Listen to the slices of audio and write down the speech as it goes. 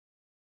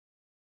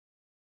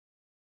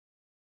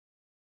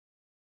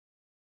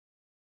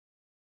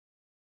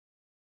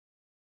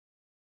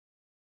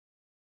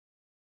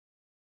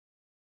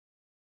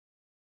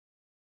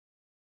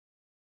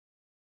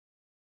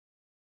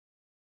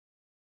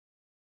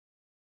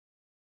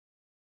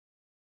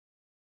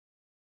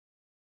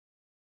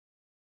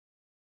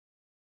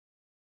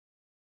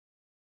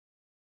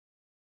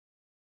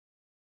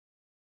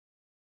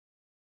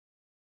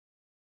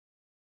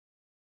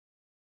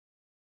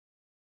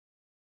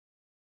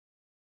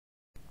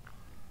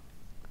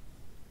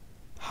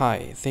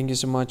Hi, thank you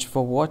so much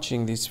for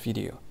watching this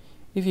video.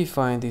 If you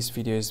find this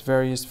video is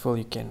very useful,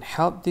 you can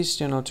help this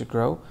channel to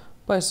grow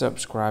by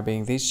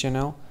subscribing this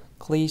channel.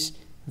 Click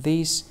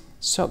this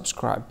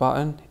subscribe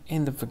button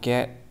and don't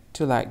forget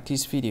to like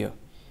this video.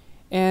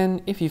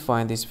 And if you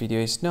find this video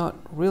is not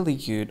really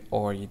good,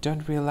 or you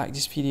don't really like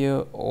this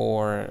video,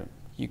 or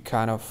you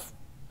kind of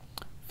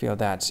feel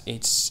that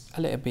it's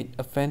a little bit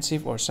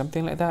offensive or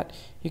something like that,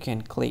 you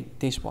can click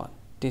this one,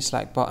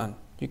 dislike button.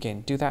 You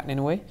can do that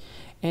anyway.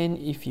 And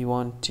if you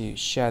want to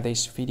share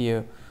this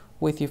video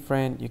with your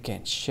friend, you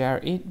can share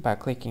it by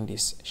clicking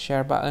this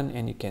share button,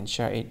 and you can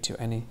share it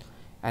to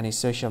any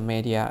social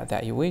media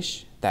that you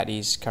wish that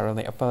is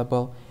currently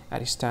available at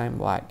this time,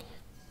 like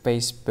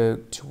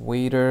Facebook,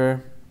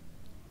 Twitter,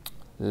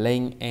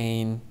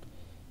 LinkedIn,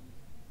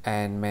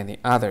 and many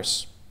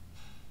others,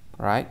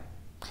 right?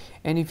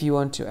 And if you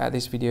want to add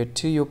this video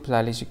to your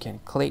playlist, you can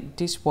click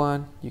this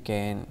one. You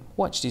can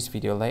watch this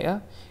video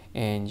later,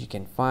 and you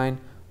can find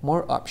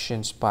more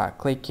options by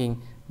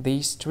clicking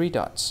these three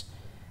dots.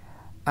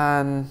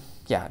 And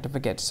yeah, don't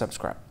forget to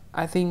subscribe.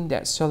 I think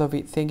that's all of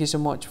it. Thank you so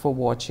much for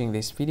watching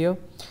this video,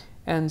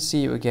 and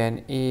see you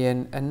again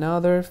in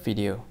another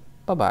video.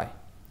 Bye bye.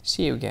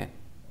 See you again.